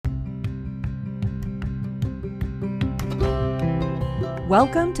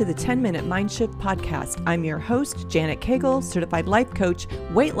Welcome to the 10-Minute Mind Shift Podcast. I'm your host, Janet Cagle, certified life coach,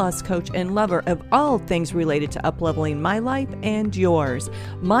 weight loss coach, and lover of all things related to upleveling my life and yours.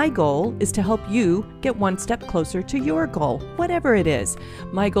 My goal is to help you get one step closer to your goal, whatever it is.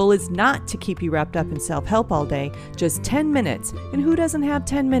 My goal is not to keep you wrapped up in self-help all day, just 10 minutes. And who doesn't have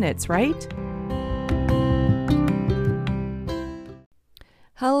 10 minutes, right?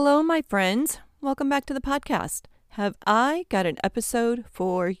 Hello, my friends. Welcome back to the podcast. Have I got an episode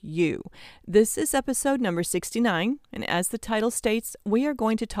for you? This is episode number 69, and as the title states, we are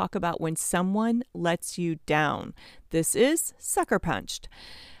going to talk about when someone lets you down. This is sucker punched.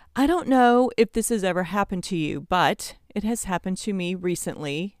 I don't know if this has ever happened to you, but it has happened to me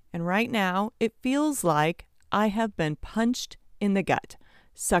recently, and right now it feels like I have been punched in the gut,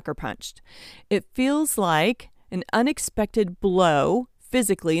 sucker punched. It feels like an unexpected blow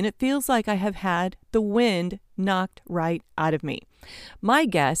physically, and it feels like I have had the wind knocked right out of me. My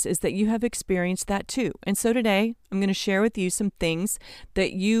guess is that you have experienced that too. And so today, I'm going to share with you some things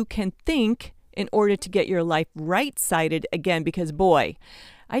that you can think in order to get your life right-sided again, because boy,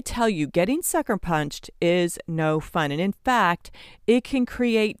 I tell you, getting sucker punched is no fun. And in fact, it can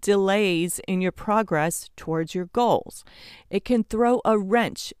create delays in your progress towards your goals. It can throw a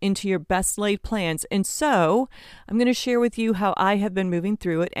wrench into your best laid plans. And so I'm going to share with you how I have been moving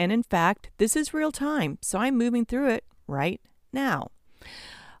through it. And in fact, this is real time. So I'm moving through it right now.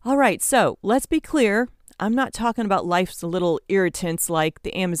 All right. So let's be clear. I'm not talking about life's little irritants like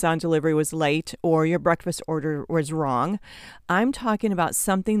the Amazon delivery was late or your breakfast order was wrong. I'm talking about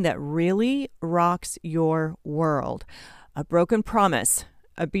something that really rocks your world. A broken promise,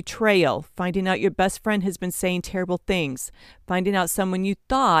 a betrayal, finding out your best friend has been saying terrible things, finding out someone you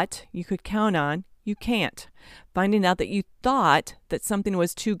thought you could count on, you can't, finding out that you thought that something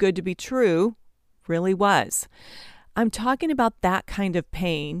was too good to be true, really was. I'm talking about that kind of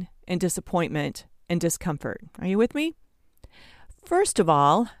pain and disappointment and discomfort. Are you with me? First of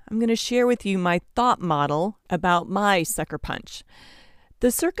all, I'm going to share with you my thought model about my sucker punch. The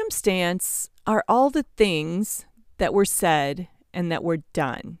circumstance are all the things that were said and that were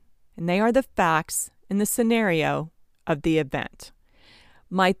done, and they are the facts in the scenario of the event.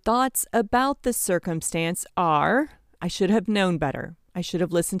 My thoughts about the circumstance are, I should have known better. I should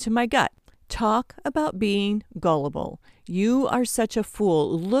have listened to my gut. Talk about being gullible. You are such a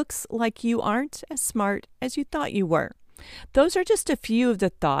fool. Looks like you aren't as smart as you thought you were. Those are just a few of the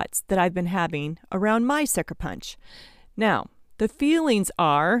thoughts that I've been having around my sucker punch. Now, the feelings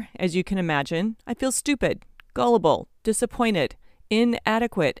are, as you can imagine, I feel stupid, gullible, disappointed,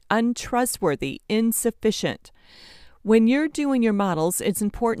 inadequate, untrustworthy, insufficient. When you're doing your models, it's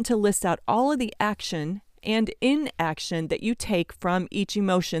important to list out all of the action and inaction that you take from each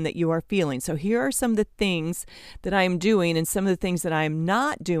emotion that you are feeling. So here are some of the things that I am doing and some of the things that I am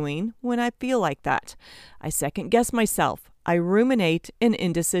not doing when I feel like that. I second guess myself. I ruminate in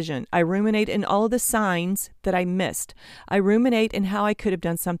indecision. I ruminate in all of the signs that I missed. I ruminate in how I could have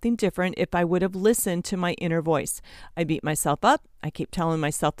done something different if I would have listened to my inner voice. I beat myself up. I keep telling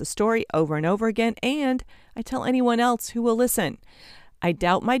myself the story over and over again, and I tell anyone else who will listen. I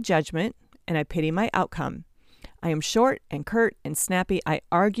doubt my judgment, and I pity my outcome. I am short and curt and snappy. I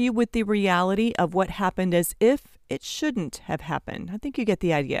argue with the reality of what happened as if it shouldn't have happened. I think you get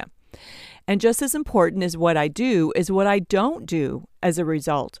the idea. And just as important as what I do is what I don't do as a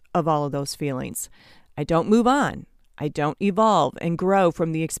result of all of those feelings. I don't move on. I don't evolve and grow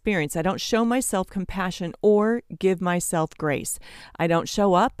from the experience. I don't show myself compassion or give myself grace. I don't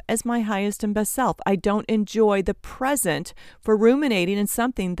show up as my highest and best self. I don't enjoy the present for ruminating in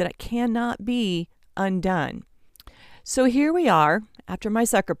something that cannot be undone. So here we are after my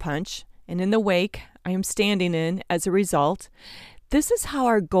sucker punch, and in the wake I am standing in as a result. This is how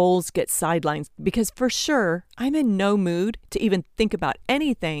our goals get sidelined, because for sure I'm in no mood to even think about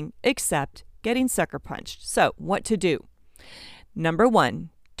anything except getting sucker punched. So what to do? Number 1,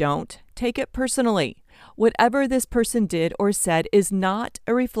 don't take it personally. Whatever this person did or said is not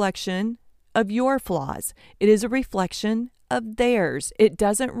a reflection of your flaws. It is a reflection of theirs. It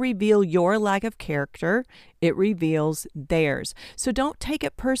doesn't reveal your lack of character. It reveals theirs. So don't take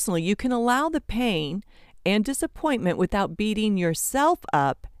it personally. You can allow the pain and disappointment without beating yourself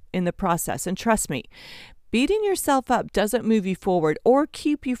up in the process. And trust me, beating yourself up doesn't move you forward or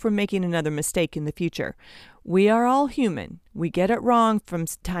keep you from making another mistake in the future. We are all human. We get it wrong from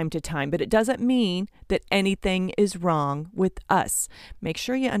time to time, but it doesn't mean that anything is wrong with us. Make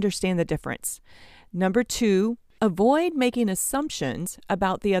sure you understand the difference. Number 2, avoid making assumptions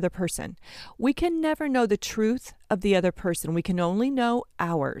about the other person. We can never know the truth of the other person. We can only know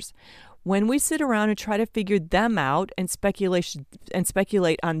ours. When we sit around and try to figure them out and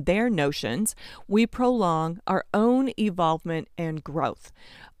speculate on their notions, we prolong our own evolvement and growth.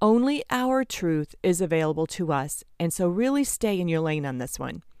 Only our truth is available to us, and so really stay in your lane on this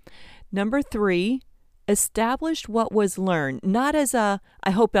one. Number 3, establish what was learned, not as a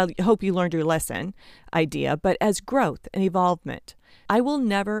I hope you learned your lesson idea, but as growth and evolvement. I will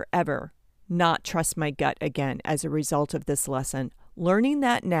never, ever not trust my gut again as a result of this lesson. Learning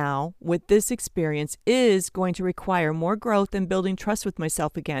that now with this experience is going to require more growth and building trust with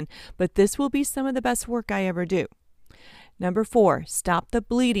myself again, but this will be some of the best work I ever do. Number 4, stop the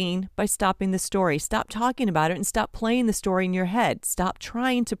bleeding by stopping the story. Stop talking about it and stop playing the story in your head. Stop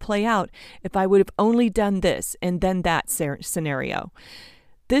trying to play out if I would have only done this and then that scenario.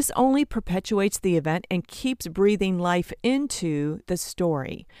 This only perpetuates the event and keeps breathing life into the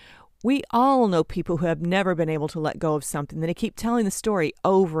story. We all know people who have never been able to let go of something. They keep telling the story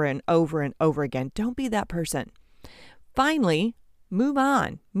over and over and over again. Don't be that person. Finally, move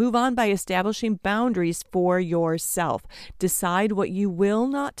on. Move on by establishing boundaries for yourself. Decide what you will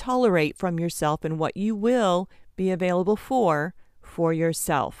not tolerate from yourself and what you will be available for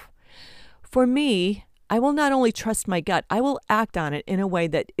yourself. For me, I will not only trust my gut, I will act on it in a way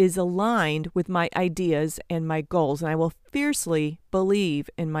that is aligned with my ideas and my goals, and I will fiercely believe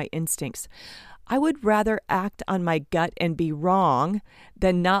in my instincts. I would rather act on my gut and be wrong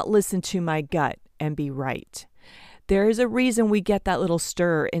than not listen to my gut and be right. There is a reason we get that little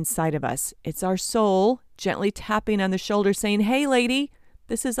stir inside of us. It's our soul gently tapping on the shoulder saying, "Hey, lady,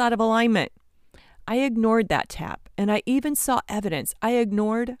 this is out of alignment." I ignored that tap, and I even saw evidence. I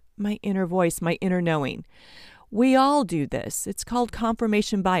ignored my inner voice, my inner knowing. We all do this. It's called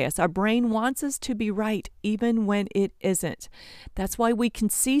confirmation bias. Our brain wants us to be right even when it isn't. That's why we can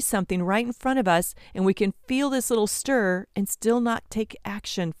see something right in front of us and we can feel this little stir and still not take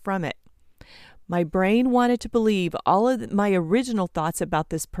action from it. My brain wanted to believe all of my original thoughts about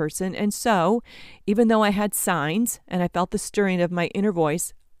this person, and so, even though I had signs and I felt the stirring of my inner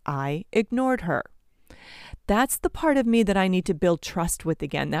voice, I ignored her. That's the part of me that I need to build trust with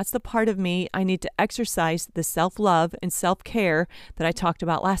again. That's the part of me I need to exercise the self-love and self-care that I talked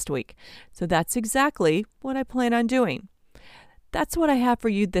about last week. So that's exactly what I plan on doing. That's what I have for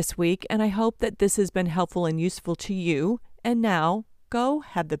you this week, and I hope that this has been helpful and useful to you. And now, go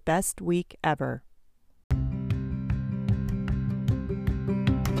have the best week ever.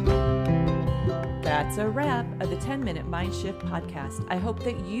 That's a wrap of the 10-Minute Mind Shift podcast. I hope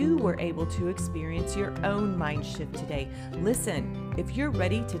that you were able to experience your own mind shift today. Listen, if you're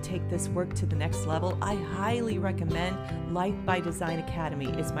ready to take this work to the next level, I highly recommend Life by Design Academy.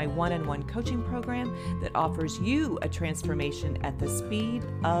 It's my one-on-one coaching program that offers you a transformation at the speed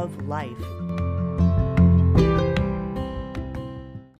of life.